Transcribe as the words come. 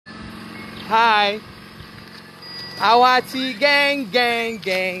Hi. Àwa ti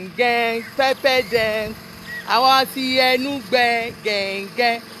gẹ́ngẹ́ngẹ́ngẹ́ng pẹ́pẹ́ dẹ́n. Àwa ti ẹnu gbẹ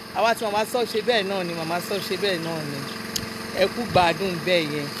gẹ́ngẹ́. Àwa tí màmá sọ ṣe bẹ́ẹ̀ náà ni màmá sọ ṣe bẹ́ẹ̀ náà ni. Ẹ kú gbádùn bẹ́ẹ̀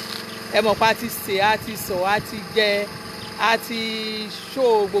yẹn. Ẹ mọ̀ pé a ti sè, a ti sọ, a ti jẹ, a ti ṣó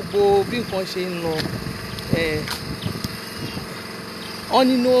gbogbo bí nǹkan ṣe ń lọ. Wọ́n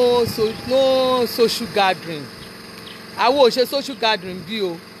ní no social gathering. Àwa ò ṣe social gathering bí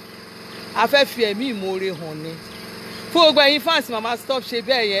o. A fẹ́ fi ẹ̀mí ìmoore hàn ni. Fún gbogbo ẹ̀yin fans mama stop ṣe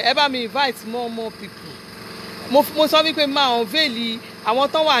bẹ́ẹ̀ yẹn, ẹ bá mi invite more people. Mo sọ wípé máa unveil àwọn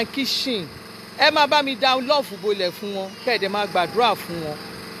tó wà ní kitchen. Ẹ máa bá mi dá love bolẹ̀ fún wọn, kẹ́ẹ̀dẹ̀ máa gbàdúrà fún wọn.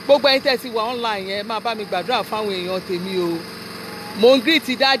 Gbogbo ẹ̀yin tẹ́ ti wà online yẹn, ẹ máa bá mi gbàdúrà fáwọn èèyàn tèmi o. Mo ń greet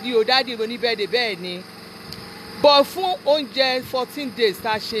dádì o, dádì mo ní birthday bẹ́ẹ̀ ni. But fún oúnjẹ 14 days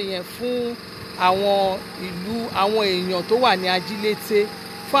tá a ṣe yẹn fún àwọn ìlú, àwọn èèyàn tó wà ní Ajílété,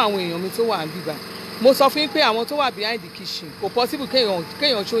 fún àwọn èèyàn mi tó wà níbí bá. Mo sọ fún yín pé àwọn tó wà behind the kitchen kò possible kéèyàn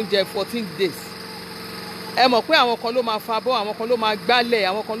ṣe oúnjẹ 14 days. Ẹ mọ̀ pé àwọn kan ló máa fabọ́, àwọn kan ló máa gbálẹ̀,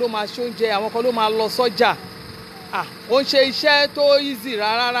 àwọn kan ló máa ṣoúnjẹ, àwọn kan ló máa lọ sọ́jà. Ó ń ṣe iṣẹ́ tó easy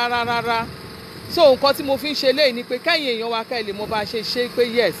rárá. So nǹkan tí mo fi ń ṣe léyìí ni pé kẹ́yìn èèyàn wa ká lè mọ̀ bá ṣe ṣe pé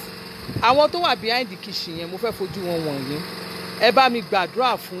yes, àwọn tó wà behind the kitchen yẹn mo fẹ́ fojú wọn wọ̀nyí. Ẹ bá mi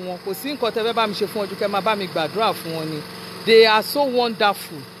gbàdúrà fún wọn, kò sí nǹkan tẹ́ fẹ́ bá mi ṣe fún wọn ju kẹ́ máa bá mi gbàdúrà fún wọn ni. They are so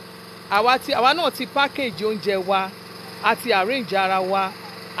wonderful. Àwa náà ti package oúnjẹ wa, a ti arrange ara wa,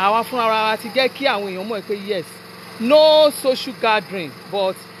 àwa fúnra wa ti jẹ́ kí àwọn èèyàn mọ̀ pé yes, no social gathering,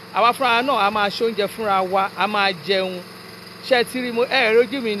 but àwa fúnra náà a máa ṣe oúnjẹ fúnra wa, a máa jẹun. Ṣé ti rí mo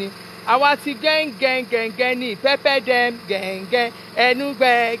rojú mi ni? Àwa ti gẹ́ngẹ́ngẹ́ngẹ́ ní pẹ́pẹ́ dẹ́m gẹ́ngẹ́, ẹnu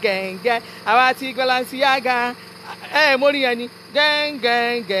gbẹ gẹ́ngẹ́, àwa ti Balenciaga, mo rí yẹn ni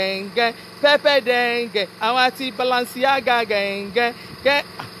gẹ́ngẹ́ngẹ́ngẹ́ pẹ́pẹ́ dẹ́ngẹ́, àwa ti Balenciaga gẹ́ngẹ́.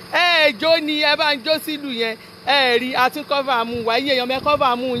 Jó ni ẹ bá ń jó sílùú yẹn, rí àtún cover mú wá iye èèyàn mẹ́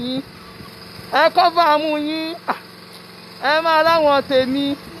cover mú yín. Ẹ cover mú yín. Ẹ máa láwọn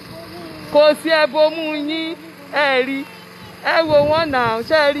tèmi. Kò sí ẹbọ mú yín, rí. Ẹ wò wọ́n náà,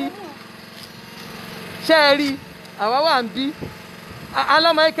 ṣé rí. Àwa wà ń bí.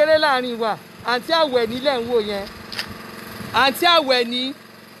 Alọ́mọ kékeré láàrin wa, àǹtí àwẹ̀ nílẹ̀ ń wò yẹn. Àǹtí àwẹ̀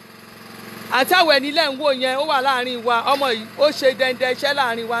nílẹ̀ ń wò yẹn, ó wà láàrin wa. Ọmọ yìí ó ṣe dẹ́ndẹ́ iṣẹ́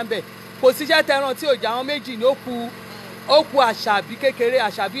láàrin wa ń bẹ̀. Kò síṣẹ́ tẹran tí ò jà àwọn méjì ní ó ku àṣàbí kékeré.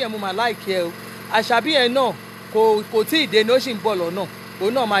 Àṣàbí yẹn mo mà láìkí ẹ o. Àṣàbí yẹn náà kò tí ì dé ní ó sì ń bọ̀ lọ́nà.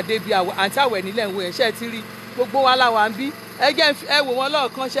 Òun náà máa dé bí àǹtí àwẹ̀ nílẹ̀ ń wò yẹn. Ṣé ti rí gbogbo wa láwa ń bí? Ẹ wò wọ́n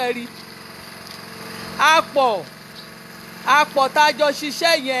lọ́ọ̀kan ṣẹ́ rí. Àpọ̀ tájọ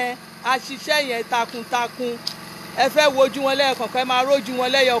ṣiṣẹ́ yẹn, a ṣiṣẹ́ yẹn takuntakun. Ẹ fẹ́ wojú wọn lẹ́ẹ̀kọ̀ọ̀kan, ẹ máa rójú wọn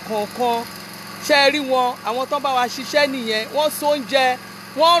lẹ́yọ kọ̀ọ̀kan. Ṣé rí wọn, àwọn tó ń bá wa ṣiṣẹ́ nìyẹn, wọ́n so oúnjẹ,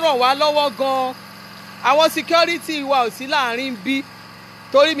 wọ́n ràn wá lọ́wọ́ gan-an. Àwọn security wa ò sí láàrin bí,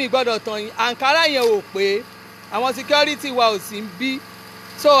 torí mi gbọ́dọ̀ tàn yín, àǹkárá yẹn ò pé, àwọn security wa ò sí bí,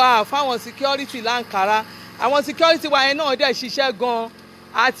 so fáwọn security láǹkárá. Àwọn security wa yẹn náà dẹ̀ ṣiṣẹ́ gan-an,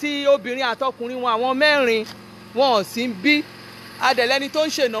 àti obìnrin àtọkùnrin wọn, àwọn 4 wọn ò sí bí. Adẹ̀lẹ́ni tó ń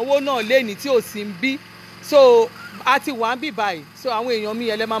ṣènáwó náà lénìí tí ò sí bí, so a ti wà ń bì báyìí, so àwọn èèyàn mi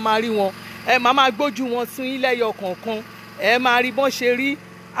yẹn lẹ́ máa rí wọn. Ẹ máa gbójú wọn sún yín lẹ́yọ kọ̀ọ̀kan, ẹ máa rí bọ́n ṣe rí.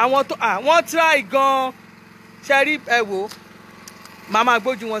 Àwọn tó wọ́n try gan-an. Ṣé rí, ẹ wò, máa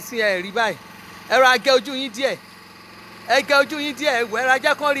gbójú wọn sí rí báyìí. Ẹ ra gẹ ojú yín díẹ̀, ẹ gẹ ojú yín díẹ̀, ẹ wò, ẹ ra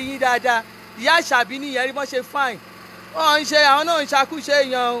jẹ́ kán rí yín dáadáa. Ìyá Àṣàbí nìyẹn rí bọ́n ṣe fine. Wọ́n ń ṣe, àwọn náà ń ṣàkúṣe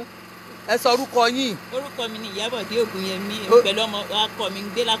èèyàn. Ẹ sọ orúkọ yín. Orúkọ mi ni Ìyábọ̀dé Ògúnyẹmí, pẹ̀lú ọmọ akọ mi ń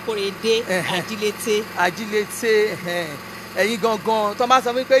gbé Lákòrédé, Ajílété. Ẹ̀yin gangan tó máa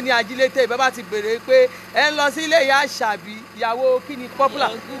sọ wípé ní Ajílété ìbẹ́ bá ti béèrè pé ẹ ń lọ sí ilé Ìyá Àṣàbí, ìyàwó kíni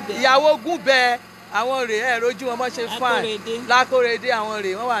popular, ìyàwó Gúnbẹ, àwọn rèé rojú wọn mọ́ ṣe fine. Lákòrédé àwọn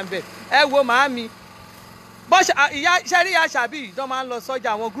rèé wọ́n wà ń bẹ̀. Ẹ wo màámi, ṣẹ́rí Ìyá Àṣàbí yìí tó máa ń lọ sọ́jà,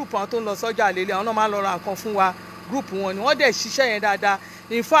 àwọn group àwọn tó ń lọ sọ́jà lélẹ̀, àwọn náà máa ń lọ ra nǹkan fún wa, group wọn ni wọ́n dẹ̀ ṣiṣẹ́ yẹn dáadáa.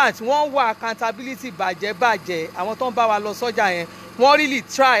 In fact wọ́n wà accountability bàjẹ́ àwọn tó ń bá wa lọ sọ́jà yẹn, wọ́n really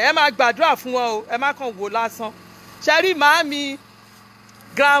try. Ẹ máa gbàdúrà fún wọn o, ẹ má kàn wò lásán. Ṣẹ́rí màámi,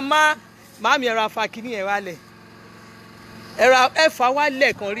 grandma, màámi ẹ̀rọ afakíní ẹ̀ wálẹ̀, ẹ̀rọ ẹ̀fà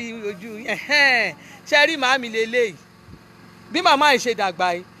wálẹ̀ kan rí ojú ṣẹ́rí màámi lélẹ́yìí. Bí màmá yìí ṣe dàgbà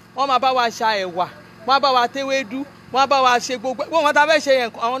yìí, wọ́n máa bá wa ṣa ẹ̀wà, wọ́n á bá wa téwédú, wọ́n á bá wa ṣe gbogbo wọn tá fẹ́ ṣe yẹn,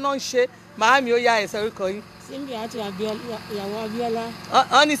 àwọn náà ń ṣe. Màámi ó yá ẹ̀sẹ̀ orúkọ yín. Simbiatu ìyàwó Abíọ́lá.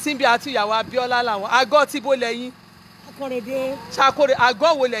 Wọ́n ní Simbiatu ìyàwó Abíọ́lá làwọn. Àgọ́ tí bó lẹ́yìn? Akóredé. Ṣàkóre, àgọ́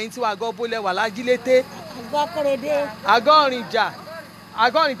wo lẹ́yìn tí wọ́n àgọ́ bó lẹ́wà l'Ajílété? Àgọ́ Akóredé. Àgọ́ Ọ̀rìnjà,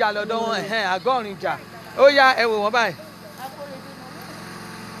 lọ́dọ̀ wọn, àgọ́ Ọ̀rìnjà. Ó yá ẹ wò wọ́n báyìí. Ẹ wo Màámi, bọ́n ṣe, ìyá Àṣàbí yìí tó máa ń lọ sọ́jà, àwọn group àwọn tó ń lọ sọ́jà lélẹ̀, àwọn náà máa ń lọ ra nǹkan fún wa, group wọn ni wọ́n dẹ̀ ṣiṣẹ́ yẹn dáadáa. In fact wọ́n wà accountability bàjẹ́ àwọn tó ń bá wa lọ sọ́jà yẹn, wọ́n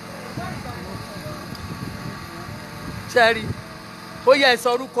really try. Ẹ máa gbàdúrà fún wọn o, ẹ má kàn wò lásán. Ṣẹ́rí màámi, ṣẹ́rí ó yẹ sọ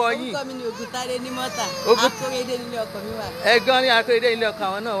orúkọ yín. orúkọ mi ni Ògúntádé ní mọ́tà. Akóredé nílé ọkọ mi wà. ẹ̀gbọ́n ní Akóredé nílé ọkọ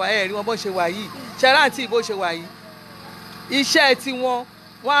àwọn náà wà ẹ̀rí wọn bó ṣe wà yìí ṣẹ́ráǹtì bó ṣe wà yìí iṣẹ́ tiwọn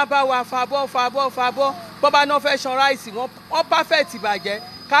wọ́n á bá wa fabọ́ bọ́bá náà fẹ́ ṣan ráìsì wọ́n perfect bàjẹ́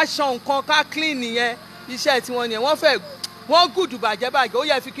ká ṣan nǹkan ká clean nìyẹn iṣẹ́ tiwọn nìyẹn wọ́n gùdù bàjẹ́ ó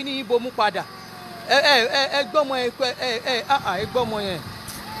yẹ fi kíní yín bomú padà ẹ gbọ́mọ yẹn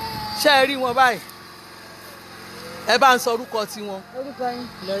ṣé ẹ rí wọn báyìí ẹ bá ń sọ orúkọ tiwọn. orúkọ yín.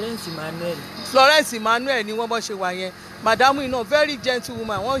 Florence Emmanuel ni wọ́n bọ́ ṣe wà yẹn madamu iná very gentle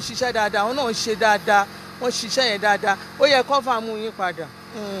woman wọ́n ń ṣiṣẹ́ dáadáa wọ́n náà ń ṣe dáadáa wọ́n ṣiṣẹ́ yẹn dáadáa ó yẹ kọ́fà mú yín padà.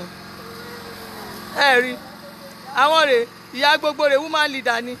 ẹ rí àwọn rè ìyá gbogbo rè woman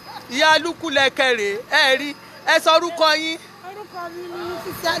leader ni ìyá lukulẹ̀kẹ̀ rè ẹ rí ẹ sọ orúkọ yín. orúkọ mi ni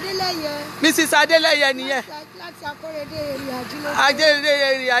Mrs. Adélẹ́yẹ. Mrs. Adélẹ́yẹ nìyẹn. láti Akóredé èrè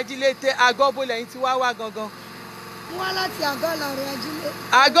Ajílété. Ajílété àgọ́ bó lẹ́yìn tí wá gangan. wọ́n láti àgọ́ ọ̀làrò Ajílété.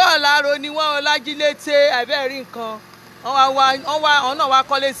 àgọ́ ọ̀làrò ni wọ́n Ọlájílété ẹ̀bẹ́ rí nǹkan wọ́n náà wá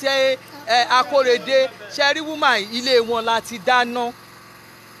kọ́lé sí Akóredé ṣẹ́rí wúmà ilé wọn láti dáná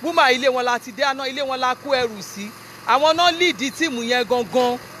ilé wọn la kó ẹrù sí àwọn náà líìdí tíìmù yẹn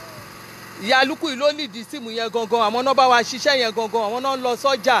gangan ìyá lukú yìí ló líìdí tíìmù yẹn gangan àwọn náà bá wa ṣiṣẹ́ yẹn gangan àwọn náà ń lọ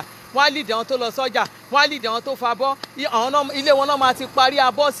sọ́jà wọ́n á líìdí àwọn tó lọ sọ́jà wọ́n á líìdí àwọn tó fabọ́ ilé wọn náà máa ti parí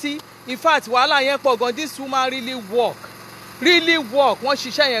abọ́ sí in fact wàhálà yẹn pọ̀ gan this woman really work wọ́n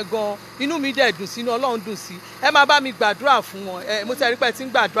ṣiṣẹ́ yẹn gan inú mi dẹ̀ dùn sí inú Ọlọ́run dùn sí ẹ máa bá mi gbàdúrà fún wọn mo ti rí pé tí ń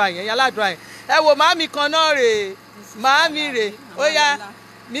gbàdúrà yẹn yálàdúrà yẹn ẹ wo màámi kan náà rèé màámi rèé ó yá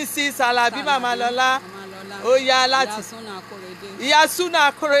Mrs. Alabi Mamalọlá ó yá láti ìyá Súnà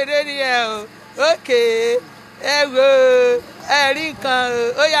Akóredé ni ẹ o ókè ẹ wo ẹ rí nǹkan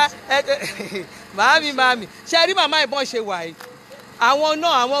ó yá màámi ṣe rí màmá ìbọn ṣe wà yìí àwọn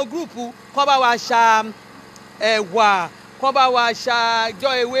náà àwọn gúrùpù kọ́ bá wa ṣa ẹ̀wà kọ́ bá wa ṣàjọ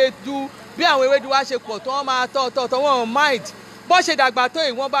ewédú bí àwọn ewédú wa ṣe pọ̀ tó wọ́n máa tọ́ wọ́n mind bó ṣe dàgbà tó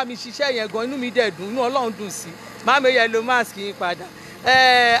yìí wọ́n bá mi ṣiṣẹ́ yẹn gan inú mi dẹ̀ dùn inú Ọlọ́run dùn sí máàmì yẹn lo mask yín padà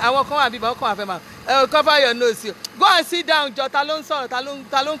àwọn kan wà bíbá ọkàn wà fẹ́ máa cover your nose go and sit down jọ ta ló ń sọ̀rọ̀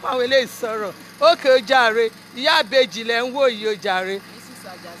ta ló ń pa àwọn eléyìí sọ̀rọ̀ ókè ó jàre ìyá àbèjì lẹ̀ ń wò yìí ó jàre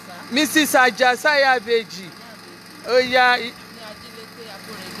Mrs. Ajasa ìyá àbèjì ó yá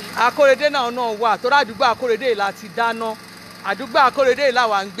Akóredé náà wà tó rádùúgbò Akóredé láti dáná àdúgbò Akóredé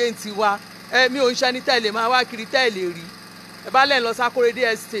làwa ń gbé tiwa mi ò ń ṣe ní tẹ́lẹ̀ máa wá kiri tẹ́lẹ̀ rí ẹ bá lẹ́yìn lọ sí Akóredé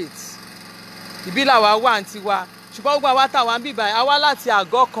estate ìbí làwa wà ń tiwa ṣùgbọ́n gbogbo àwa táwa ń bì báyìí àwa láti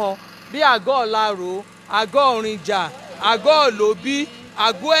àgọ́ kan bí àgọ́ ọ̀làrò àgọ́ òrìnjà àgọ́ òlòbí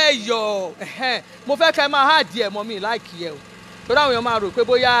àgọ́ ẹ̀yọ̀ mo fẹ́ kẹ́ máa háàdì ẹ̀ mọ́ mi láìkí ẹ̀ o torí àwọn èèyàn máa rò pé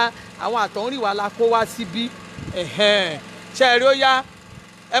bóyá àwọn àtọ̀húnrìn wa la kó wá síbí ṣe é rí ó yá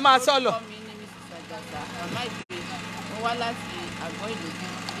ẹ máa sọ̀lọ̀. orúkọ mi ni Mrs. Ajasa màmá ìpè mo wá láti àgọ́ ìlòbí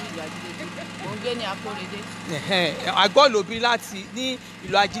ní ìlú Ajílété mo ń gbé ní Akóredé. àgọ́ ìlòbí láti ní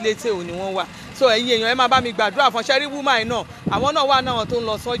ìlú Ajílété òun ni wọ́n wà so ẹ̀yin èèyàn ẹ máa bá mi gbàdúrà fún ṣẹ́rí wúmà yìí náà àwọn náà wà náà tó ń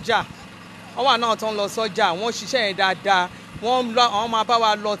lọ sọ́jà wọ́n ṣiṣẹ́ yẹn dáadáa àwọn máa bá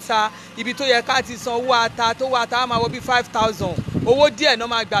wa lọ ta ibi tó yẹ ká ti san owó ata tó wà tá a máa wọ bí 5,000 owó díẹ̀ náà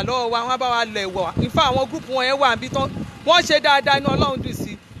máa gbà lọ́wọ́ wa wọ́n á bá wa lẹ̀ wọ̀ nífà àwọn gúrùpù wọn yẹn wà níbi tán wọ́n ṣe dáadáa inú Ọlọ́run dùn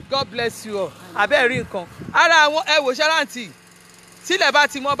sí God bless you all abẹ́ rí nǹkan ara àwọn ẹ wò ṣáláǹtì tílẹ̀ bá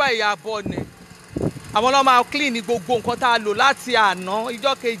ti mọ́ bá ìyá bọ̀ ni àwọn náà máa clean ní gbogbo nǹkan tá a lò láti àná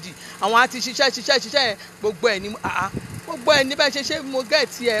ìjọ́ kejì àwọn á ti ṣiṣẹ́ yẹn gbogbo ẹ̀ ní bẹ́ẹ̀ ṣe mo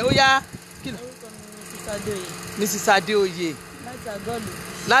gẹ̀ẹ́tì ẹ̀ ó yá kìlọ̀. Mrs. Adéoyè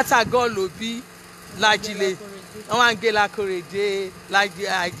láti àgọ́ òlòbí lájílé àwọn àǹgé l'Akóredé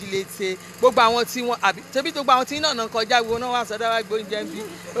Ajílété gbogbo àwọn tí wọn àbí tẹbí gbogbo àwọn tí náà kọjá wo náà wà sọ́dọ̀ wá gbóúnjẹ ń bí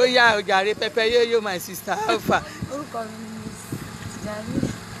ó yá ọjàre pẹpẹ yóò my sister alpha. orúkọ mi ni Jami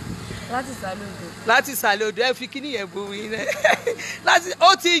láti Sàlódò. láti Sàlódò ẹ fi kíní yẹn bu yín rẹ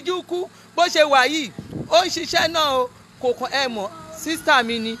ó ti jú kú bó ṣe wà yìí ó ń ṣiṣẹ́ náà kò kàn ẹ mọ̀ sísítà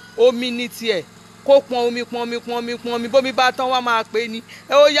mi ni omi ní tiẹ̀ kó pọn omi bómi bá tán wá máa pè ní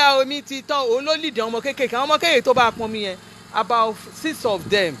ẹ ó yá omi ti tán òun ló lìdí ọmọ kéékèèké àwọn ọmọ kéékèèké tó bá pọn mi yẹn about 6 of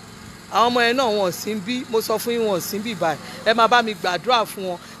them àwọn ọmọ yẹn náà wọn sí bí mo sọ fún yín wọn sí bí báyìí ẹ máa bá mi gbàdúrà fún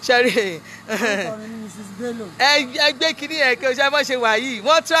wọn ṣẹ́rí ẹ gbé kiri ẹ̀ kí o ṣe bọ́ ṣe wà yìí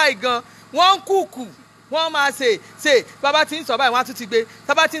wọ́n try gan wọ́n ń kùkù wọ́n máa ṣe bàbá tí ń sọ báyìí wọ́n á tún ti gbé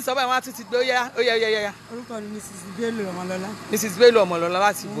bàbá tí ń sọ báyìí wọ́n á tún ti gbé ó yá. orúkọ mi Mrs. Bello Ọmọlọ́lá. Mrs. Bello Ọmọlọ́lá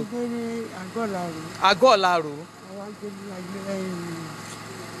láti bò. mo gbé ní àgọ́ ọ̀làrò. àgọ́ ọ̀làrò. àwa ń gbé ní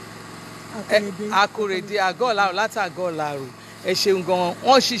Akóredé. Akóredé àgọ́ ọ̀làrò láti àgọ́ ọ̀làrò ẹ ṣeun gan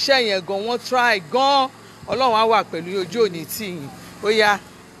wọ́n ṣiṣẹ́ yẹn gan wọ́n try gan Ọlọ́run á wà pẹ̀lú ojú òní tì yín ó yá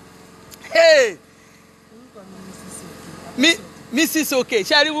Mrs. Oke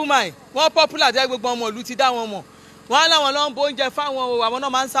ṣẹ́rí woman wọ́n popular jẹ́ gbogbo ọmọ ìlú ti dá wọn mọ̀ wọ́n á láwọn lọ́n bó oúnjẹ fáwọn o àwọn náà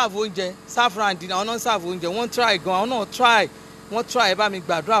máa ń serve oúnjẹ saffron àwọn náà ń serve oúnjẹ wọ́n try gan àwọn náà try wọ́n try ẹ bá mi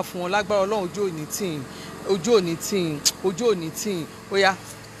gbàdúrà fún wọn lágbára Ọlọ́run ojú òní tìǹ ojú òní tìǹ ojú òní tìǹ ó yá.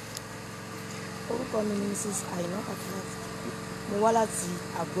 orúkọ mi ni Mrs. Àìná Katinat mo wá láti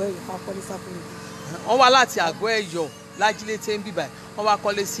àgọ́ ẹ̀yọ̀ akọ́lé sákòrèdé. wọ́n wá láti àgọ́ ẹ̀yọ̀ lájílété ń bíbà wọ́n wá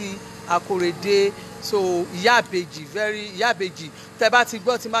kọ́lé sí Akórèdé so ìyá àbèjì tẹ bá ti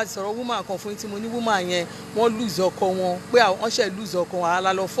gbọ́ tí bá ti sọ̀rọ̀ woman kan fún yín tí mo ní woman yẹn wọ́n lose ọkọ wọn pé wọ́n ṣe lose ọkọ wọn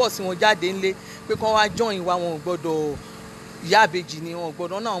àlà force wọn jáde ńlé pé kí wọ́n wá join wa wọn ò gbọ́dọ̀ ìyá àbèjì ni wọn ò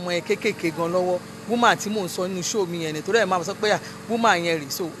gbọ́dọ̀ náà ọmọ yẹn kéékèèké gan lọ́wọ́ woman tí mò ń sọ nínú show mi yẹn nítorí ẹ̀ máa sọ pé woman yẹn rè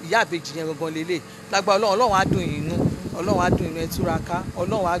so ìyá àbèjì yẹn gangan lélẹ̀ lágbára Ọlọ́run á dùn inú Ọlọ́run á dùn inú ẹ túraká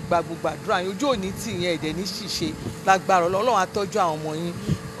Ọlọ́run á gba gbogbo àdúrà yín ojú òní tì yẹn ẹ̀dẹ̀ ní ṣìṣe lágbára Ọlọ́run á tọ́jú àwọn ọmọ yín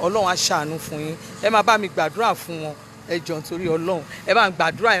Ọlọ́run á ṣàánú fún yín ẹ máa bá mi gbàdúrà fún wọn ẹ jọ̀ọ́ nítorí Ọlọ́run ẹ bá mi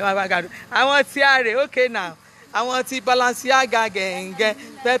gbàdúrà ẹ máa bá mi gbàdúrà àwọn tí a rè okay now àwọn tí Balenciaga gẹ̀ǹgẹ̀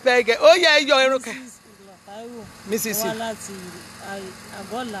pẹ́pẹ́ gẹ̀ ó yẹ yọ irun kẹ. Mrs.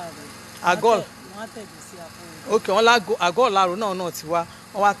 Àgọ́ ok wọn lágọ àgọ́ ọ̀làrò náà ti wá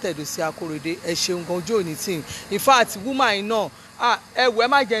wọn wá tẹ̀dọ̀ sí Akórèdé ẹ ṣeun gan ojú òní tì in fact woman yìí náà ẹ wẹ̀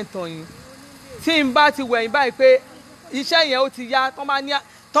má jẹ́ ntàn yín tí n bá ti wẹ̀yìn báyìí pé iṣẹ́ yẹn ó ti yá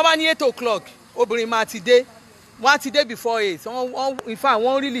tọ́ bá ní 8 o'clock obìnrin máa ti dé wọ́n á ti dé before 8 in fact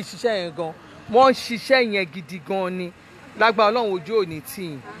wọ́n really ṣiṣẹ́ yẹn gan wọ́n ṣiṣẹ́ yẹn gidi gan ni lágbára Ọlọ́run ojú òní tì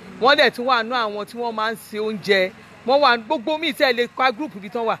yín wọ́n dẹ̀ tún wà nú àwọn tí wọ́n máa ń se oúnjẹ wọ́n wà gbogbo míì tẹ́ lè pa group ibi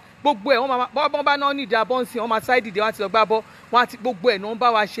tán wà gbogbo ẹ̀ wọ́n bá náà nídìí abọ́nsìn wọ́n máa sáré dìde wọ́n á ti lọ gbá bọ́ wọ́n á ti gbogbo ẹ̀ náà ń bá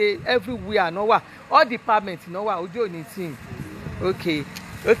wa ṣe everywhere náà wà all department náà wà ojú òní tì yín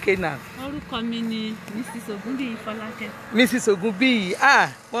okay now. orúkọ mi ni Mrs. Ògúnbíyì Fọlákẹ́. Mrs. Ògúnbíyì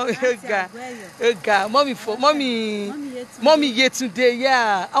ọ̀gá mọ́mì Yétúndé yá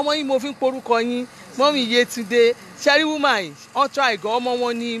àwọn yìí mo fi ń porúkọ yín mọ́mì Yétúndé ṣẹ́rí woman wọ́n try gan ọmọ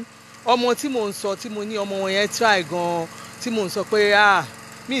wọn ní ọmọ tí mò ń sọ tí mo ní ọmọ wọn yẹn try gan tí mò ń sọ pé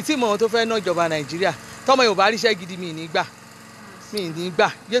mi tí mọ̀ wọn tó fẹ́ ná ìjọba Nàìjíríà tọmọ Yorùbá ríṣẹ́ gidi mi ní gbà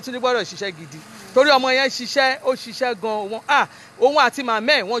Yétúndé gbọ́dọ̀ ṣiṣẹ́ gidi torí ọmọ yẹn ó ṣiṣẹ́ gan òun àti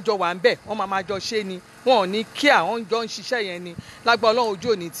màmá ẹ̀ wọ́n jọ wà ń bẹ̀ wọ́n máa jọ ṣe ni wọn ò ní kíá wọ́n jọ ń ṣiṣẹ́ yẹn ni lágbára Ọlọ́run ojú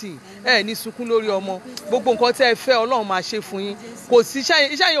òní tì ẹ ní sunkún lórí ọmọ gbogbo nǹkan tẹ́ ẹ fẹ́ Ọlọ́run máa ṣe fún yín kò sí iṣẹ́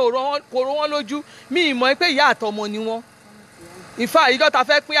yẹn kò rọ wọ́n lójú mi ì mọ̀ pé ìyá àtọmọ ni wọ́n ìfà ìjọ ta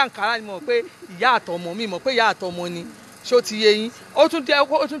fẹ́ pín àǹkárá ni mọ̀ pé ìyá àtọmọ mi mọ̀ pé ìyá àtọmọ ni ṣó ti yé yín ó tún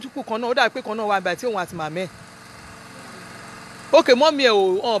kù kan náà ó dà pé kan náà wà nígbà tí òun àti màmá ẹ̀ okay mọ́mí ẹ̀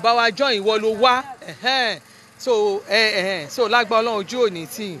ò bá wa join ìwọ ló wá so lágbá Ọlọ́run ojú òní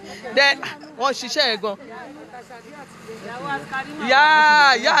tì then wọ́n ṣiṣẹ́ yẹn gan ìyá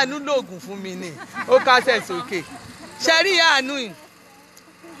àánú lóògùn fún mi ni ó kásẹ̀ sókè ṣẹ́rí ìyá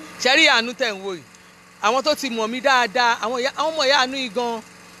àánú tẹ̀ ń wò yìí àwọn tó ti mọ̀ mí dáadáa àwọn ọmọ ìyá àánú yìí gan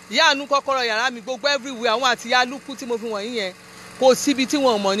ìyá àánú kọ́kọ́rọ́ yàrá mi gbogbo everywhere àwọn àti ìyá lúkú tí mo fi wọ̀nyí yẹn kò síbi tí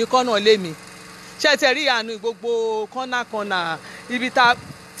wọn ò mọ̀ ní kọ́nà lé mi ṣé tẹ rí ìyá àánú gbogbo kọ́nà ibi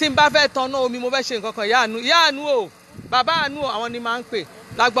tí n bá fẹ́ tanná omi mo fẹ́ ṣe nǹkan kan ìyá àánú o bàbá àánú o àwọn ni máa ń pè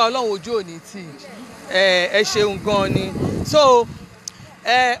lágbá Ọlọ́run ojú òní tì ẹ ṣeun gan ni so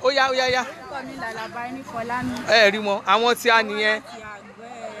ó yá. orúkọ mi Làlàbá ní Fọlámi. rí wọn àwọn tí a nìyẹn.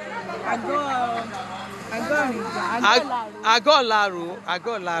 àgọ́ ọ̀làrò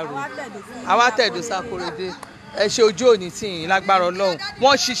àwa tẹ̀dọ̀ s'Akórèdé ẹ ṣe ojú òní tì yín lágbára Ọlọ́run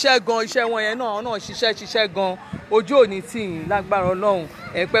wọ́n ṣiṣẹ́ gan iṣẹ́ wọn yẹn náà ṣiṣẹ́ gan ojú òní tì yín lágbára Ọlọ́run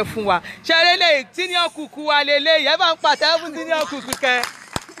ẹ pẹ́ fún wa ṣẹlẹ̀ tíníọ̀ kùkù wa lélẹ̀ yẹn bá ń pàtẹ́ fún tíníọ̀ kùkù kẹ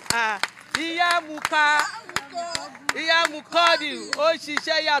ìyá Mukọ́dì ó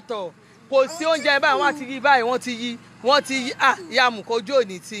ṣiṣẹ́ yàtọ̀ kò sí oúnjẹ báyìí wọ́n ti yí báyìí wọ́n ti yí ìyá Mukọ́ ojú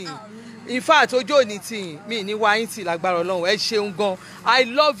òní tì yín in fact ojú òní tì yín mi ní wáyé tì lágbára Ọlọ́run ẹ ṣeun gan I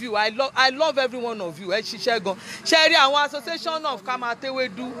love you I love every one of you ẹ ṣiṣẹ́ gan ṣe rí àwọn association of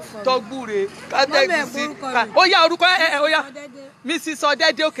kamatewedu tọgbúre kátẹ́gìsì ó yá orúkọ ó yá Mrs.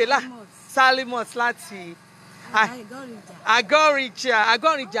 Ọdẹ́dẹ́ Òkèlà Salimot láti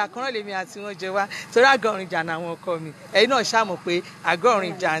Àgọ́rìnjà kan lèmi àti wọn jẹ wá torí Àgọ́rìnjà náà wọn kọ mi ẹ̀yin náà ṣàmọ̀ pé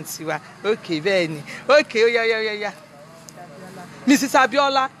Àgọ́rìnjà ń tiwa òkè bẹ́ẹ̀ ni òkè ó yá. Mrs.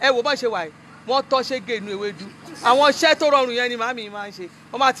 Abiola ẹ wo bá ṣe wà yìí wọ́n tọ́ ṣe gé inú ewédú àwọn iṣẹ́ tó rọrùn yẹn ni màmí máa ń ṣe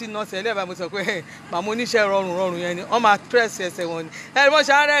wọ́n máa ti nà sẹ́lẹ̀ bá mo sọ pé màmú oníṣẹ́ rọrùn yẹn ni wọ́n máa tírẹ̀sì ẹsẹ̀ wọn ni wọ́n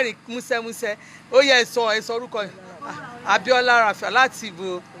ṣe arẹ́rìn músẹ́músẹ́ ó yẹ ẹ̀sọ́ orúkọ Abiola Rafa láti ibo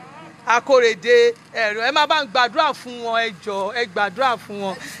Akórèdé ẹ máa bá ń gbàdúrà fún wọn ẹ jọ̀ọ́ ẹ gbàdúrà fún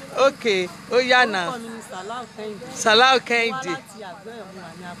wọn ok ó yá náà. Salau Kẹ́hìndé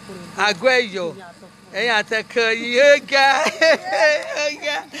Àgọ́ Ẹ̀yọ̀ ẹ̀yin àtẹ̀kọ́ yìí ó ga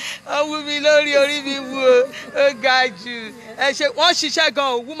ó wú mi lórí orí mi wú ó ga jù ẹ ṣe wọ́n ṣiṣẹ́ gan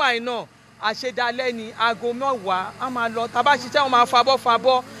o woman náà àṣedalẹ́ ni aago 10 a máa lọ tàbá ṣiṣẹ́ wọn máa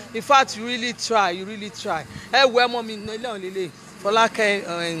fabọ́ in fact you really try ẹ wọ ẹmọ mi ilé ọ̀hún lélẹ̀ Fọlákẹ́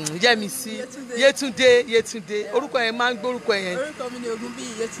Yẹ́misí Yétúndé orúkọ yẹn máa ń gbórúkọ yẹn. orúkọ mi ni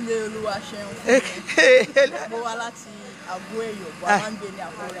Ògúnbíyì Yétúndé Olúwaṣeun mo wá láti Àgọ́ Ẹ̀yọ̀ bó a máa ń gbé ní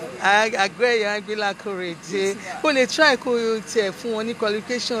Àkúrẹ́. Àgọ́ Ẹ̀yọ̀ ń gbé l'Ákúrẹ́ o lè try kó o tiẹ̀ fún wọn ní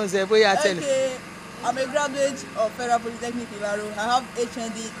qualifications ẹ bóyá tẹ̀lé. Okay, I'm a graduate of Federal Polytechnic Ilaro. I have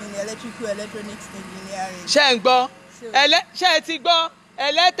HND in Electrical Electronics Engineering. Ṣé ń gbọ́ ṣé ẹ ti gbọ́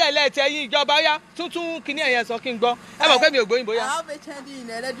ẹlẹ́tẹ̀lẹ́tẹ̀ yín ìjọba yá tuntun kìíní ẹ̀yẹ sọ kí n gbọ́ ẹ mọ̀ pé mi ò gbóyìnbó yá. I have HND in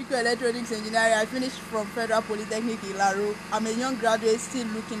Electrical Electronics Engineering. I finished from Federal Polytechnic Ilaro. I'm a young graduate still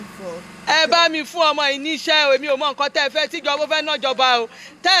looking for. Ẹ bá mi fún ọmọ yìí níṣẹ́ o èmi ò mọ nǹkan tẹ́ ẹ fẹ́ tíjọba fẹ́ náà jọba o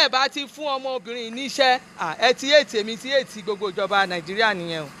tẹ́ ẹ bá ti fún ọmọ obìnrin níṣẹ́ ẹ ti èmi ti ètì gbogbo ìjọba Nàìjíríà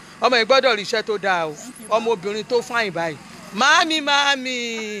nìyẹn o ọmọ yìí gbọ́dọ̀ rí iṣẹ́ tó dáa o ọmọ obìnrin tó fáìn báyìí.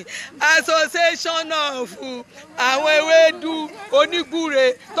 Màámi association of àwọn ewédú onígbùrè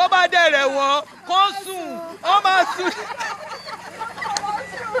tó bá dẹ̀rẹ̀ wọn kó sùn ó máa sùn.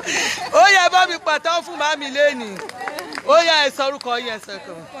 Ó yẹ bá mi pàtàkì fún màámi lẹ́nìí ó yẹ ẹ sọ orúkọ yẹn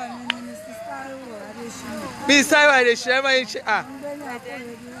sọkàn. Bí Táíwò Adéṣínà ẹ máa ń ṣe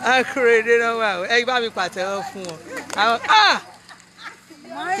Àkúrẹ́ náà wà ó ẹ bá mi pàtàkì fún wọn.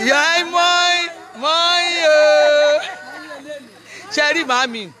 Ìyá ẹ mọ́ìn o. Ṣẹ́rí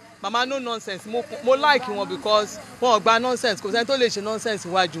màmá no nonsense mo like wọn because wọn ò gba nonsense kò sẹ́ni tó lè ṣe nonsense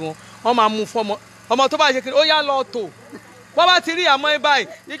iwájú wọn wọ́n máa mú fún ọmọ tó bá ṣe kiri ó yá lọ tò wọ́n bá ti rí àmọ́ ẹ báyìí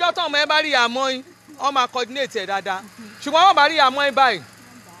ìjọ tó ọmọ ẹ bá rí àmọ́ ẹ wọ́n máa coordinate ẹ̀ dáadáa ṣùgbọ́n wọ́n bá rí àmọ́ ẹ báyìí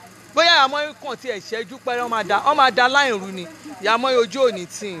bóyá àmọ́ ẹ kàn tiẹ̀ ṣẹ́jú pẹ́rẹ́ wọ́n máa da láì rú ni ìyàmọ́ ẹ ojú òní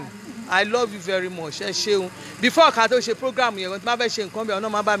tì í. I love you very much ẹ ṣeun before ká tó ṣe program yẹn tí wọ́n bá fẹ́ ṣe nǹkan bẹ́ẹ̀ ọ̀nà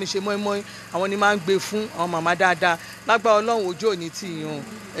máa bá mi ṣe mọ́ínmọ́ín àwọn ni máa ń gbé fún àwọn màmá dáadáa lágbára Ọlọ́run ojú òní tì yín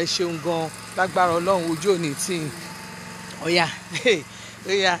ẹ ṣeun gan lágbára Ọlọ́run ojú òní tì yín ọ̀yà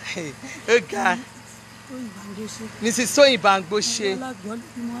ó ga Mrs. Tóyìn Bámgbóṣe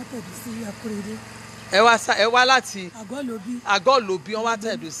ẹ wá láti Àgọ́ Ìlòbí wọ́n wá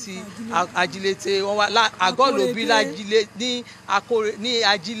tẹ̀dó sí Ajílété wọ́n wá Àgọ́ Ìlòbí ní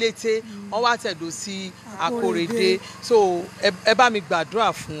Ajílété wọ́n wá tẹ̀dó sí Akóredé so ẹ bá mi gbàdúrà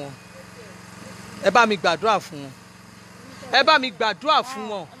fún wọn ẹ bá mi gbàdúrà fún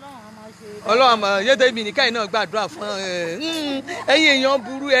wọn Ọlọ́run àmọ́ yédè mi nìkan náà gbàdúrà fún ẹ̀yin èèyàn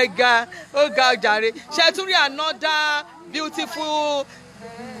burú ẹ ga ó ga ọjàre ṣe tún rí another beautiful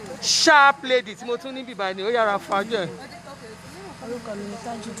sharp lady tí mo tún níbí báyìí ni ó yára fàájọ ẹ. orúkọ mi ni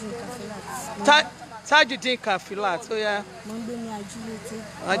Tajudeen Kafilat. Tajudeen Kafilat ó yá. mo ń gbé ní Ajílété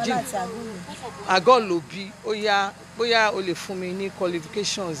láti Àgọ́ Ìlòbí ó yá bóyá o lè fún mi ní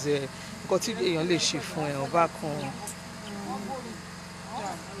qualifications ẹ nǹkan tí èèyàn lè ṣe fún ẹ ọba kan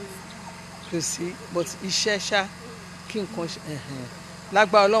kò sí but iṣẹ́ ṣá kí nǹkan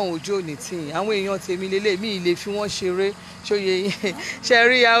lágbára Ọlọ́run ojú òní tì yín àwọn èèyàn tèmi lélẹ̀ mí lè fi wọ́n ṣeré ṣòye yín ṣe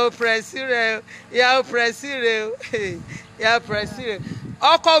rí ìyàwó pẹ̀rẹ́sì rẹ̀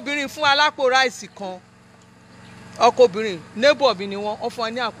ọkọ obìnrin fún alápò ráìsì kan ọkọ obìnrin neighbor mi ni wọ́n fún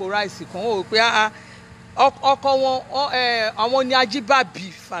ẹ ní àpò ráìsì kan ó rò pé ọkọ wọn àwọn ní Ajíbàbí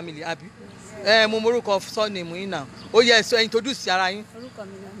family àbí mo morúkọ surname yín náà ó yẹ ẹ̀sọ́ ẹ̀yin tó dùn sí ara yín. orúkọ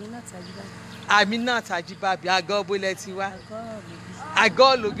mi ni Aminat Ajíbàbí Àgọ́ bólẹ̀ ti wá Àgọ́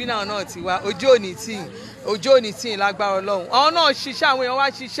Ìlòbí náà ti wá ojú òní tí lágbára Ọlọ́run àwọn náà ṣiṣẹ́ àwọn èèyàn wá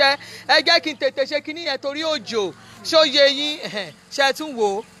ṣiṣẹ́ ẹ jẹ́ kí n tètè ṣe kíní yẹn torí òjò ṣóye yín ṣe tún wò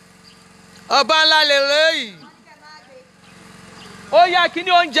ó ọba ńlá lè lóyìí ó yá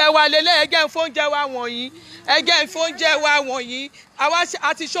kíní oúnjẹ wa lélẹ̀ ẹgẹ́ ń fóúnjẹ wa wọ̀nyí àwa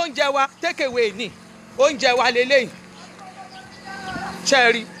àti ṣóúnjẹ wa take away ní oúnjẹ wa lélẹ̀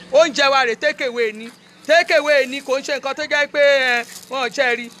ṣẹ́ẹ̀rí oúnjẹ wa rè take away ní kò ń ṣe nǹkan tó jẹ́ pé wọ́n ṣe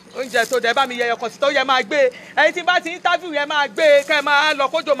rí oúnjẹ tó dẹ̀ bá mi yẹyọ kan sí tó yẹ máa gbé ẹ̀yin tí bá ti interview yẹn máa gbé kẹ́ ẹ máa lọ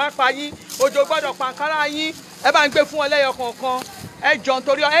kójò má pa yín òjò gbọ́dọ̀ pàǹkárá yín ẹ bá ń gbé fún wọn lẹ́yọ kọ̀ọ̀kan ẹ jọ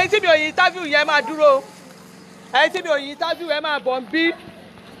nítorí ẹ̀yin tí mi ò yin interview yẹn máa dúró ẹ̀yin tí mi ò yin interview yẹn máa bọ̀ ń bí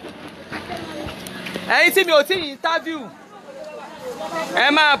ẹ̀yin tí mi ò tí yin interview ẹ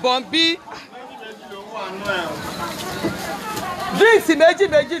máa bọ̀ ń bí. Drinks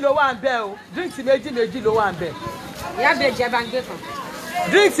méjì ló wà ń bẹ̀ o drinks méjì ló wà ń bẹ̀. ìyá bèjì ẹ bá ń gbé kan.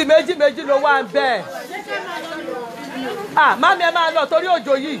 Drinks méjì ló wà ń bẹ̀. Mami ẹ máa lọ torí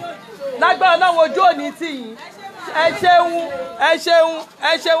òjò yìí lágbára Ọlọ́run ojú òní tì yín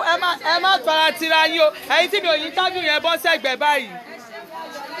ẹ má fara tira yín o ẹ̀yin tí mi ò yí tábìlì yẹn bọ́ sẹ́gbẹ̀ẹ́ báyìí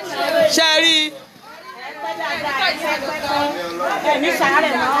ṣe rí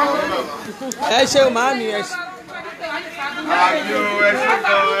ẹ ṣeun màámi ẹ ṣe. àbí o ẹ ṣe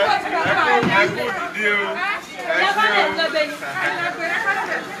kọ ẹ kú dìde o ẹ ṣe o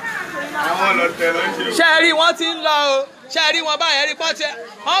àwọn ọlọ̀tẹ̀ ló ń ṣe o. ṣe rí wọn ti ń lọ o ṣe rí wọn báyẹn rí pọ́ńtì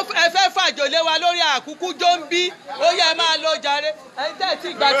ẹ fẹ́ fàjò lé wa lórí àkúkú jó ń bí ó yẹ máa lọ jàre ẹ̀yin tẹ́ ẹ ti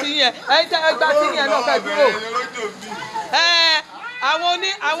gbà tí yẹn ẹ̀yin tẹ́ ẹ gbà tí yẹn náà fẹ́ dúró àwọn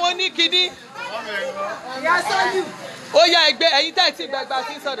oníkìíní ó yá ẹgbẹ́ ẹ̀yin tẹ́ ẹ ti gbàgbà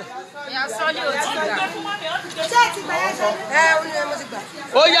tí sọ̀dọ̀. ìyá sọ́lé ò tí gbà.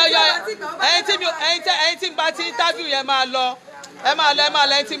 ó yá ẹ̀yin tí ń bá ti interview yẹn máa lọ ẹ máa lọ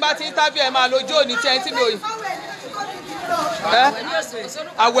ẹ̀yin tí ń bá ti interview ẹ máa lọ ojú òní tí ẹ̀yin tí mi ò yìí.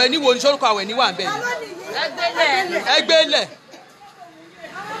 àwẹ̀ ní wo ní sórúkọ àwẹ̀ ní wà ń bẹ̀ yìí. ẹgbẹ́ lẹ̀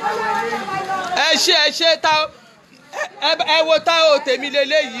ẹ ṣe tá ẹ wo táwọn tèmi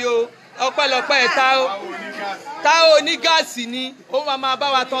lélẹ́yìí o ọpẹ́lọpẹ́ táwọn ní gáàsì ni ó máa bá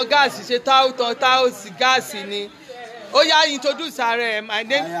wa tan gáàsì ṣe táwọn sí gáàsì ni ó yá introduce ara ẹ my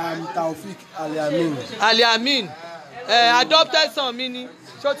name. I am Taofik Aliamin adopted son mi ni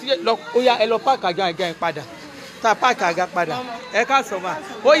ṣó ti lọ ó yá ẹ lọ páàkì àga yẹn padà tá páàkì àga padà ẹ ká sọ ma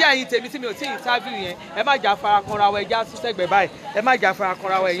ó yá ẹ̀yin tèmi tí mi ò tí ì interview yẹn ẹ má jà fara kanra wa ẹja súnṣẹ́gbẹ̀ báyìí ẹ má jà fara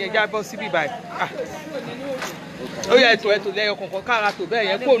kanra wa ẹ̀yẹn ẹja bọ́ síbí báyìí ó yẹ ètò lẹ́yọ kọ̀ọ̀kan kára tó bẹ́ẹ̀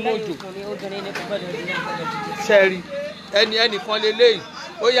yẹn kó nù òjò ṣẹ́ẹ̀rì ẹnìkan lélẹ́yìí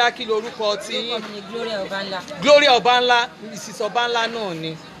ó yá kí lorúkọ tí yín Gloria Ọbánlá Mrs Ọbánlá náà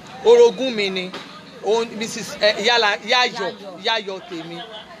ni orogún mi ni Mrs Yáyọ̀ tèmi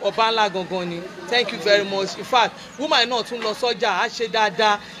Ọbánlá gangan ni thank you very much in fact woman náà tún lọ sọ́jà á ṣe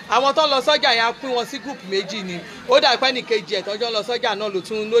dáadáa àwọn tó ń lọ sọ́jà yẹn á pín wọn sí group méjì ni ó dà pé nìkejì ẹ̀ tọ́jọ́ lọ sọ́jà náà ló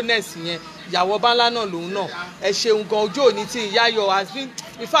tún lónẹ̀sì yẹn ìyàwó Ọbánlá náà lòun náà ẹ ṣeun gan ojú òní tí Yáyọ̀ has been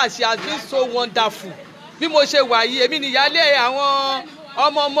in fact she has been so wonderful bí mo ṣe wà yìí èmi nìyálé àwọn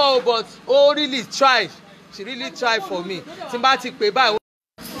ọmọ o but ó really try she really try for me tí n bá ti pè báyìí.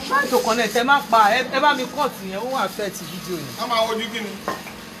 tó kàn náà ẹ má pa ẹ bá mi cut yẹn ó wà fẹ́ ti fídíò yẹn. ká máa wojú kí ni.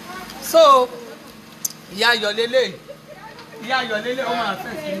 so ìyá ayọ̀lélẹ̀ ó máa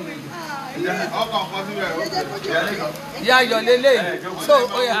fẹ́ sí mi. ọkàn kan síbẹ̀ ìyá ayọ̀lélẹ̀ so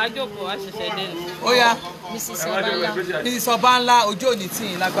ó yá àjòkó àṣẹṣẹ dé. ó yá Mrs Ọbánlá ojú òní tí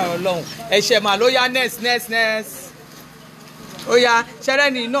yín lágbára Ọlọ́run ẹ̀ṣẹ̀ mà ló yá next ó yá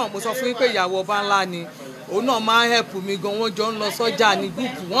ṣẹ́rẹ́ni náà mo sọ fún yín pé ìyàwó Ọbánlá ni òun náà máa ń help mi gan wọ́n jọ ń lọ sọ́jà ní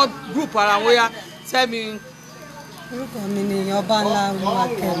group ara wọn yá sẹ́mi. orúkọ mi ni Ọbánlá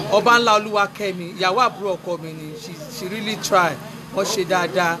Olúwakẹ́mi. Ọbánlá Olúwakẹ́mi ìyàwó àbúrò ọkọ mi ni she really try wọ́n ṣe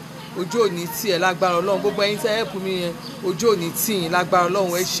dáadáa ojú òní tí ẹ lágbára Ọlọ́run gbogbo ẹ̀yin tẹ́ help mi yẹn ojú òní tí yín lágbára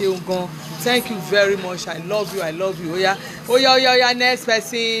Ọlọ́run ẹ ṣeun gan thank you very much I love you ó yá next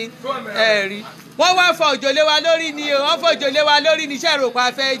person ẹ rí wọ́n wá fọ òjò lé wa lórí ni o wọ́n fọ òjò lé wa lórí ni iṣẹ́ ìròpá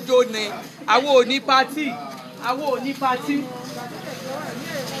fẹ́ jó ni àwọn ò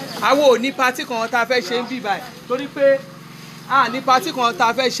ní pátì kan tá a fẹ́ ṣe ń bì báyìí torí pé ní pátì kan tá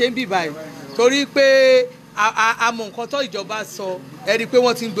a fẹ́ ṣe ń bì báyìí torí pé àmọ́ nǹkan tó ìjọba sọ ẹ rí i pé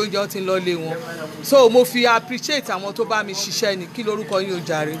wọ́n ti ń gbóúnjẹ wọ́n ti ń lọ lé wọn so mo fi appreciate àwọn tó bá mi ṣiṣẹ́ ni kí lorúkọ yín o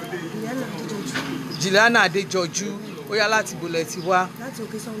jàre. Juliana Adéjọjú ó yá láti bolẹ̀ ti wá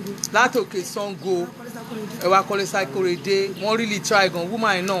láti Òkè Ṣàngó ẹ wá kọ́lé Sákóredé wọ́n really try gan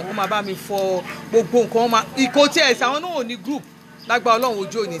woman náà wọ́n máa bá mi fọ gbogbo nǹkan wọ́n máa ìkó tí ẹ̀ sàwọn náà ò ní group lágbà Ọlọ́run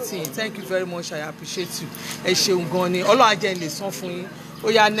ojú òní tì yín thank you very much I appreciate you ẹ ṣeun gan ni Ọlọ́run á jẹ́ n lè san fún yín ó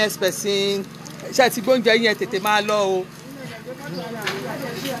yá next person ṣe ti gbóúnjẹ yín ẹ tètè máa lọ o.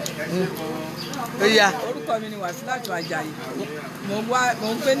 orúkọ mi ni Wàsílátù Àjàyí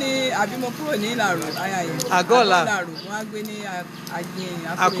mo ń gbé ní àbí mo kúrò ní Ìlàrò Àgọ́là wọ́n á gbé ní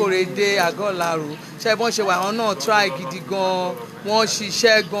Akóredé Àgọ́làrò ṣé bọ́n ṣe wà wọn náà try gidi gan wọ́n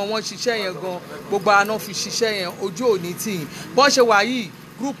ṣiṣẹ́ yẹn gan gbogbo àná fi ṣiṣẹ́ yẹn ojú òní tì yín bọ́n ṣe wà yìí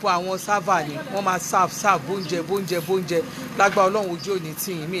gúrùpù àwọn sáfà ni wọ́n máa serve bóúnjẹ lágbà Ọlọ́run ojú òní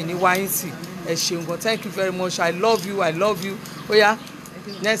tì yín mí ní wáyé tì ẹ ṣeun gan thank you very much I love you ó yá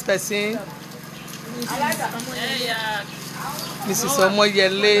next person. Mrs.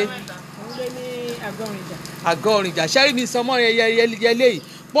 Ọmọyẹlé Àgọ́rìnjà ṣẹ́rí Mrs. Ọmọyẹlé yìí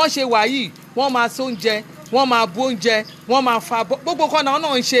wọ́n ṣe wà yìí wọ́n máa sóúnjẹ wọ́n máa bó oúnjẹ wọ́n máa fa gbogbo kan náà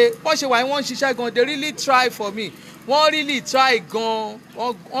ń ṣe wọ́n ṣe wà yìí wọ́n ń ṣiṣẹ́ gan they really try for me wọ́n really try gan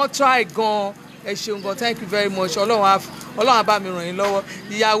wọ́n try gan ẹ ṣeun gan thank you very much Ọlọ́run á bá mi ràn yín lọ́wọ́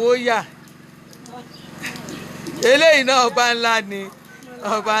ìyàwó yà eléyìí náà Ọbánlá ni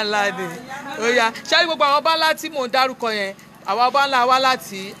ọba ńlá ni ó yá ṣáà gbogbo àwọn ọba ńlá tí mò ń dárúkọ yẹn àwọn ọba ńlá wá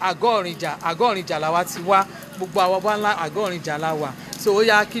láti àgọ́ Ọ̀rìnjà làwa ti wá gbogbo àwọn ọba ńlá àgọ́ Ọ̀rìnjà la wà so ó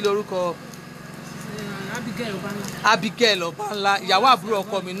yá kí lorúkọ Abigail ọba ńlá ìyàwó àbúrò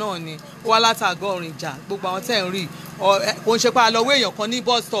ọkọ mi náà ni ó wá láti àgọ́ Ọ̀rìnjà gbogbo àwọn tẹ̀ ń rí kò ń ṣe pé àlọ́wọ́ èèyàn kan ní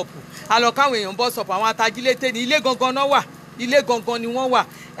bus stop àlọ́ káwọn èèyàn bus stop àwọn atajílété ní ilé gangan náà wà ilé gangan ni wọ́n wà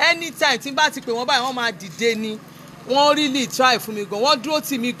anytime tí n bá ti pè wọ́n báyìí wọ́n máa dìde ni wọ́n really try fún mi gan wọ́n dúró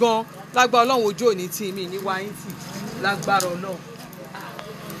tì mí gan lágbára Ọlọ́run ojú òní tì mí ní wáyé tì lágbára Ọlọ́run.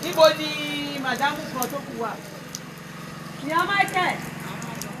 níbo ni màdámù kan tó kù wà. ìyá Michael.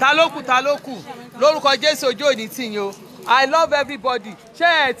 ta ló kù lórúkọ Jésù ojú òní tì yín o I love everybody ṣé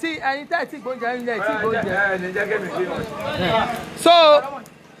ẹ tí ẹyin tẹ́ ẹ tí gbóúnjẹ ẹyin tẹ́ ẹ tí gbóúnjẹ. so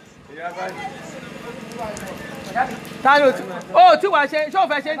ta ni o tí wàá ṣe ṣé o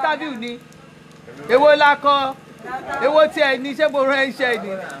fẹ́ ṣe interview ni èwo la kọ èwo tí ẹ ní ṣé mo rán iṣẹ́ ni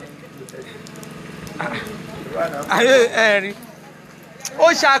ẹ̀rín ó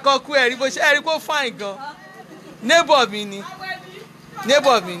ṣàkọkú ẹ̀rí bó ṣe ẹ̀rí kó fine gan neighbor mi ni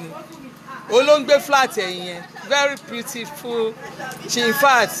olóńgbé flat ẹ̀yìn yẹn very beautiful she in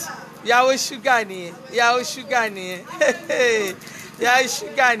fact ìyàwó ṣúgà nìyẹn ìyàwó ṣúgà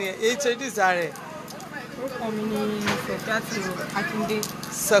nìyẹn introduce rẹ̀. orúkọ mi ni Sofiat Akinde.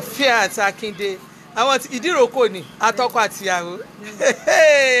 Sofiat Akinde àwọn ìdíròkò ni atọ́kọ àtìyàwó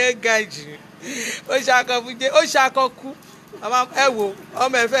ó ga jù ó ṣàkọkú ó ṣàkọkú ẹ wo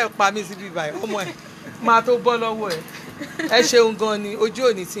ọmọ ẹ fẹ́ pa mí síbí báyìí ọmọ ẹ máa tó bọ́ lọ́wọ́ ẹ ṣeun gan ni ojú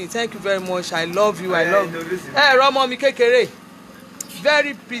òní tí thank you very much I love you ẹ rọ ọmọ mi kékeré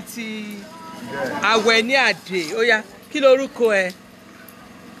very pretty àwẹ̀ ní àdè ó yá kí lorúkọ ẹ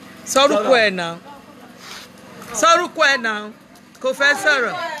sọrúkọ ẹ náà kò fẹ́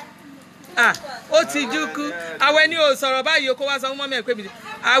sọ̀rọ̀ ó ti júkú àwẹ̀ ni ò sọ̀rọ̀ báyìí kó wá sọ fún mọ́mí ẹ̀ pé mi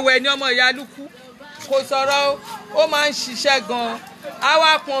àwẹ̀ ni ọmọ ìyá lúkú kò sọ̀rọ̀ ó máa ń ṣiṣẹ́ gan-an á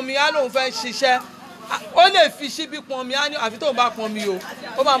wá pọn mi á lóun fẹ́ ṣiṣẹ́ ó lè fi síbí pọn mi á ní àfi tóun bá pọn mi o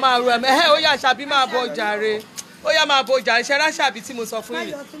ó máa ru ẹ̀mẹ́ ó yá ṣàbí máa bọ jàre ó yá máa bọ jàre ṣẹ́ ráṣàbí tí mo sọ fún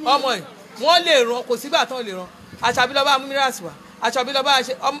yìí ọmọ ẹ̀ wọ́n lè ràn kò sígbà tán lè ràn àṣàbí lọ́ba amúmíràsì wá àṣàbí lọ́ba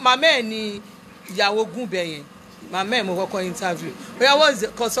ṣe màmá ẹ̀ ni ìyàwó gúnbẹ̀ yẹn màmá ẹ̀ mo kọ́kọ́ interview ó yá wọ́n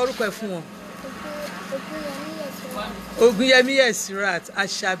kọ sọ́rúkọ ẹ̀ fún wọn. Ògúnyẹmí Yesirat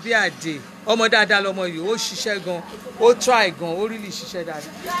Àṣàbí Àdè ọmọ dáadáa lọmọ yìí ó ṣiṣẹ́ gan ó try gan ó really ṣiṣẹ́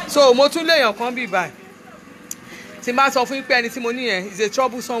dáadáa so mo tún léèyàn kan bí báyìí tí n bá sọ fún yín pé ẹni tí mo ní yẹn is a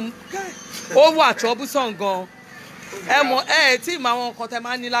troublesome guy ó wà troublesome gan ẹ mọ ẹ tí ìmọ̀ àwọn nǹkan tẹ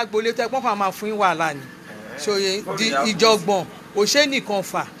máa ń ní lágboolé tẹ pọ́n kàn máa fún yín wàhálà ni ṣòye ìjọgbọ̀n òṣè nìkan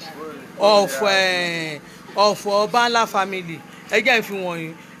fà ọ̀fọ̀ ọba ńlá family ẹgẹ́ ń fi wọ̀nyí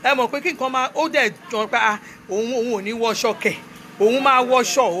ẹ mọ̀ pé kí nǹkan máa ó dẹ̀ jọ pé òun ò ní wọṣọ kẹ̀ òun máa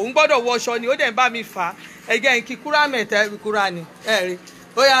wọṣọ òun gbọ́dọ̀ wọṣọ ni ó dẹ̀ ń bá mi fà á ẹgẹ́ ń kí kúrá mẹ́tẹ́ kúrá ni ẹ rí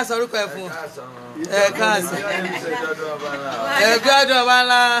ó yá sọ orúkọ ẹ fún un ẹ káàsì ẹ bí ọdún ọba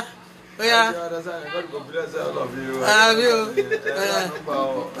ńlá ó yá àbí o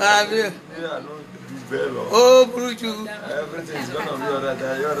àbí o ó burú jù.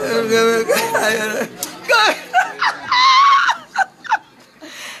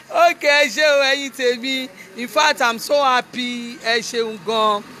 Okay, ẹ ṣeun ẹ̀yin tèmi in fact I'm so happy ẹ ṣeun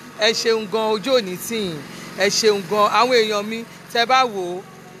gan ojú òní tìyìn ẹ ṣeun gan àwọn èèyàn mi tẹ́ bá wò ó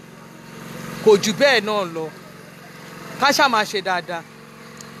kò jù bẹ́ẹ̀ náà lọ ká ṣáà máa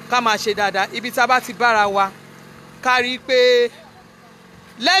ṣe dáadáa ibi tá a bá ti bára wa ká rí i pé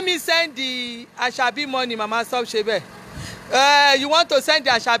let me send the Àṣàbí money mama stop ṣe bẹ́ẹ̀ you want to send the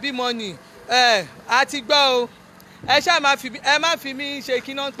Àṣàbí money a ti gbọ́ o ẹ ṣáà má fi mí ṣe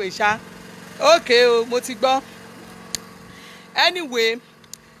kí náà pè ṣá okay o mo ti gbọ́ anyway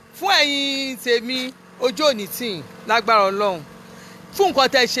fún ẹ̀yin tèmi ojú òní tìyìn lágbára Ọlọ́run fún nǹkan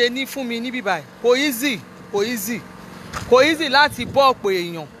tẹ́ ṣe ní fún mi níbí báyìí kò easy láti bọ́ ọ̀pọ̀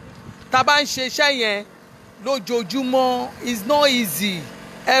èèyàn tá a bá ń ṣe iṣẹ́ yẹn lójoojúmọ́ it's not easy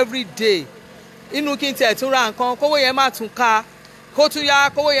every day inú kí n tiẹ̀ tún ra nǹkan kówó yẹn má tún ká kó tún yá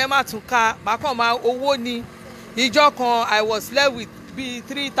kówó yẹn má tún ká bákan máa owó ni ìjọ kan I was left with bíi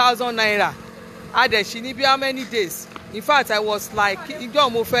 3,000 naira adẹ̀sí ní bí how many days in fact I was like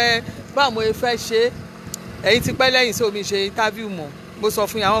ìjọ mo fẹ́ báwo mo fẹ́ ṣe ẹ̀yin ti pẹ́ lẹ́yìn sí omi ṣe interview mọ́ mo sọ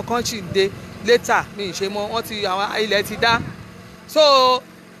fún yín àwọn kan ṣì ń dé later mi ì ṣe mọ́ wọ́n ti àwọn ilẹ̀ ti dá so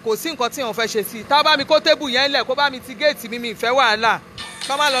kò sí nǹkan tí wọ́n fẹ́ ṣe sí i tá a bá mi kó tébù yẹn lẹ̀ kó bá mi ti géètì mi ìfẹ́ wàhálà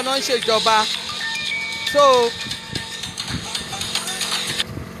kọ́ má lọ́nà ń ṣèjọba so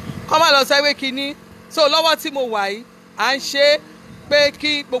kọ́ má lọ sẹ́wé kínní so lọ́wọ́ tí mo wà yìí à ń ṣe pé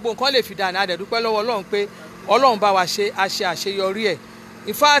kí gbogbo nǹkan lè fi dànù adẹ̀dúpẹ́ lọ́wọ́ Ọlọ́run pé Ọlọ́run bá wa ṣe àṣeyọrí ẹ̀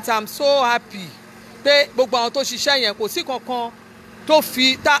in fact I'm so happy pé gbogbo àwọn tó ṣiṣẹ́ yẹn kò sí kankan tó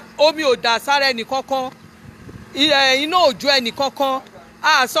fi ta omi ò dà sára ẹnì kankan iná òjò ẹnì kankan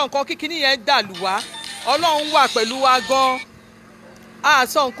àsọ nǹkan kíkiní yẹn dàlù wá ọlọ́run wà pẹ̀lú wa gan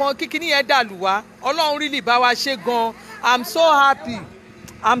àsọ nǹkan kíkiní yẹn dàlù wá ọlọ́run really bá wa ṣe gan. I'm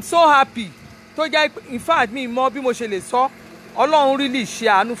so happy tó jẹ́ in fact mi mọ bí mo ṣe lè sọ ọlọ́run really ṣe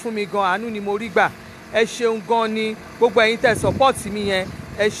àánú fún mi gan, àánú ni mo rí gbà. Ẹ ṣeun gan ni gbogbo ẹ̀yin tẹ́ support mi yẹn,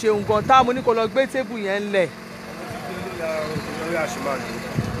 ẹ ṣeun gan. Tá mo ní kó lọ gbé tébù yẹn ńlẹ̀.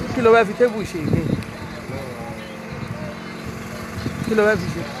 Kí ló fẹ́ fi tébù ṣe ìgbín? Kí ló fẹ́ fi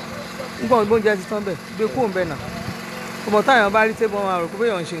ṣe? Nígbà wo oúnjẹ ti tán bẹ̀ gbé kúrò ń bẹ̀ náà. Ọmọ táyà bá rí tébù wọn àrò pé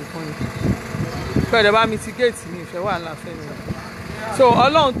bẹ́ẹ̀ ń ṣe nǹkan ni. Pẹ̀lẹ́ bá mi ti géètì mi ìfẹ́ wàhálà fẹ́ mi. So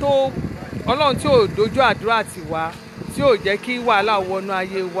ọlọ́run tí ò dojú àdúrà tì wá, tí ò jẹ́ kí wàhálà wọnú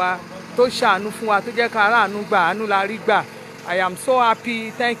ayé wa, tó ṣàánú fún wa, tó jẹ́ ká ráàánú gbà, àánú la rí gbà. I am so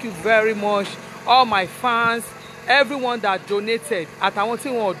happy. Thank you very much. All my fans, everyone that donated, àtàwọn tí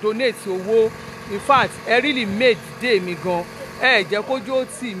wọn ò donate owó. In fact, ẹ really made day mi gan. Ẹ jẹ́ kójú ó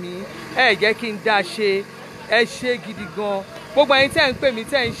tì mí, ẹ jẹ́ kí n dá ṣe, ẹ ṣe gidi gan. Gbogbo ẹ̀yin tẹ́ ń pè mí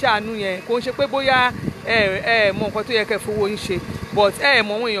tẹ́ ń ṣàánú yẹn kò ń ṣe pé bóyá ẹ mọ nǹkan tó yẹ kẹ́ fowó yín ṣe, but ẹ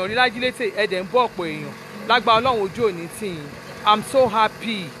mọ àwọn èèyàn rí Lájílété ẹ dẹ̀ ń bọ̀ ọ̀pọ̀ èèyàn lágbára Ọlọ́run ojú òní tì yín. I'm so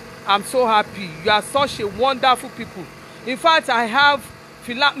happy. I'm so happy. You are such a wonderful people. In fact, I have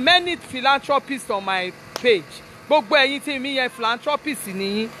many philanthropists on my page. Gbogbo ẹ̀yin tí mi yẹn philanthropist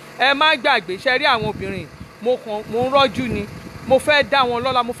nìyí. Ẹ má gbàgbé ṣe rí àwọn obìnrin mo ń rọ́jú ni. Mo fẹ́ dá wọn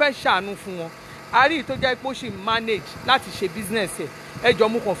lọ́lá, mo fẹ́ ṣàánú fún wọn. A rí tó jẹ́ pé ó sì manage láti ṣe business ẹ̀. Ẹ jọ̀ọ́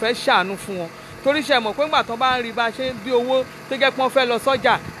mo kàn fẹ́ ṣàánú fún wọn. Torí ṣe mọ̀ pé ńgbà tán bá ń rí bá ṣe bí owó tó jẹ́ pé wọ́n fẹ́ lọ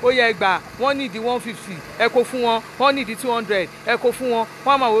sọ́jà ó yẹ gbà wọ́n nídi 150 ẹ kó fún wọn, wọ́n nídi 200 ẹ kó fún wọn,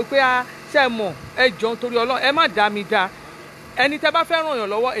 wọ́n máa wò pé ṣe mọ̀ ẹ jọ̀ọ́ nítorí Ọlọ́run ẹ má dá mi dá. Ẹni tẹ́ bá fẹ́ ràn yàn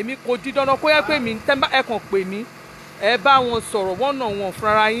lọ́wọ́ èmi kò di dandan kó yẹ pé mi ẹ kàn pè mí ẹ bá wọn sọ̀rọ̀ wọ́n nà wọn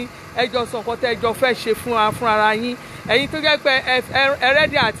fúnra yín ẹ jọ sọ nǹkan tẹ́ ẹ jọ fẹ́ ṣe fúnra yín. Ẹ̀yin tó jẹ́ pé ẹ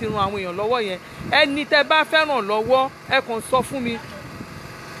rẹ́dí àti ran àwọn èèyàn lọ́wọ́ yẹn ẹni tẹ́ bá fẹ́ ràn lọ́wọ́ ẹ kàn sọ fún mi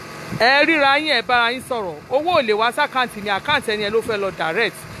ẹ ríra yín ẹ bára yín sọ̀rọ̀ owó ò lè wá sákàǹtì mi àkáǹtì ẹni ẹ ló fẹ́ lọ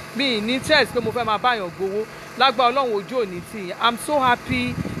direct mi ní interest pé mo fẹ́ máa báyàn gbowó lágbára Ọlọ́run ojú òní tì yín. I'm so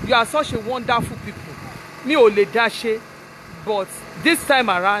happy. You are such a wonderful people. Mi ò lè dá ṣe but this time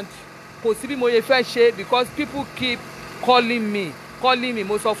around kò sí bí mo yẹ fẹ́ ṣe because people keep calling me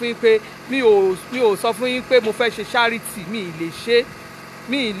mo sọ fún yín pé mi ò sọ fún yín pé mo fẹ́ ṣe charity mi ì lè ṣe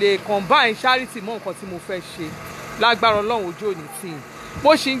mi ì lè combine charity mọ́ nǹkan tí mo fẹ́ ṣe lágbára Ọlọ́run ojú òní tì yín.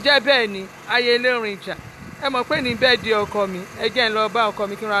 Bó ṣì ń jẹ́ bẹ́ẹ̀ ni ayé elérin ìjà ẹ mọ̀ pé ní bẹ́ẹ̀ di ọkọ mi ẹ jẹ́ ń lọ bá ọkọ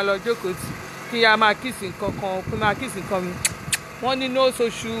mi kí n ra lọ jókòó tì kí n ya máa kíìsì nǹkan kan kí n máa kíìsì nǹkan mi. Wọ́n ní no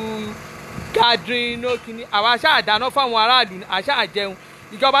social gathering no kíní àwa ṣáà dáná fáwọn aráàlú àṣà jẹun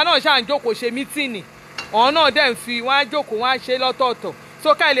ìjọba náà ṣáà ń jókòó ṣe mítìnì ọ̀hún náà dẹ̀ ń fi wọ́n á jókòó wọ́n á ṣe lọ́tọ̀ọ̀tọ̀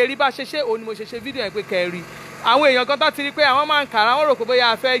so ká lè rí bá ṣe ṣe òun ni mo ṣe fídíò yẹn pé kẹrí àwọn èèyàn kan tó ti rí pé àwọn máa ń kàrà wọ́n rò pé bóyá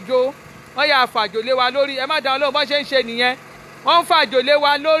a fẹ́ jó wọ́n yà fàjò lé wa lórí ẹ má dáhùn lóhùn bọ́n ṣe ń ṣe nìyẹn wọ́n ń fàjò lé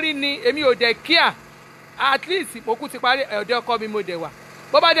wa lórí ni èmi ò dẹ̀ kíà at least mo kú ti parí ọ̀dẹ̀ ọkọ mi mo dẹ̀ wà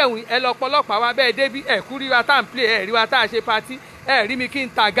bó bá dẹ̀ wù ẹ lọ pọlọ́pàá wa bẹ́ẹ̀ débí ẹ kú rí wa tá à ń play ẹ rí wa tá à ṣe patí ẹ rí mi kí n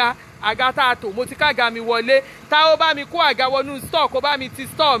tàga àga tá a tò mo ti kága mi wọlé tá ó bá mi kó àga wọnú store kó bá mi ti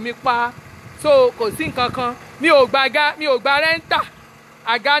store mi pa so kò sí nǹkan kan mi ò gba rẹ́ńtà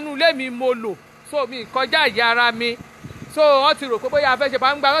àgánú ilé mi mo lò so mi kọjá ìyá ara mi so wọ́n ti rò pé bóyá afẹ́ ṣe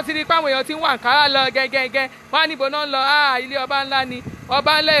pàǹgbà wọ́n ti rí pàwọn èèyàn tí ń wà Ankara lọ gẹ́gẹ́gẹ́ wọ́n á níbo náà ń lọ ilé ọba ńlá ni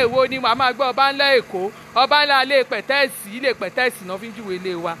ọba ńlá Èwo ni màá máa gbọ́ ọba ńlá Èkó ọba ńlá ilé pẹ̀tẹ́ẹ̀sì náà fi ń júwèé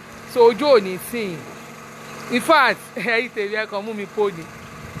ilé wa so ojú òní sìn in fact ẹ̀yìn tèmi ẹ̀ kàn mú mi pony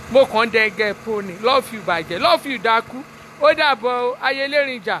mo kàn dẹ́gẹ́ pony love you bàjẹ́ love you dákú ó dàbọ̀ ayé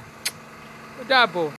elérin ìjà ó dàbọ̀.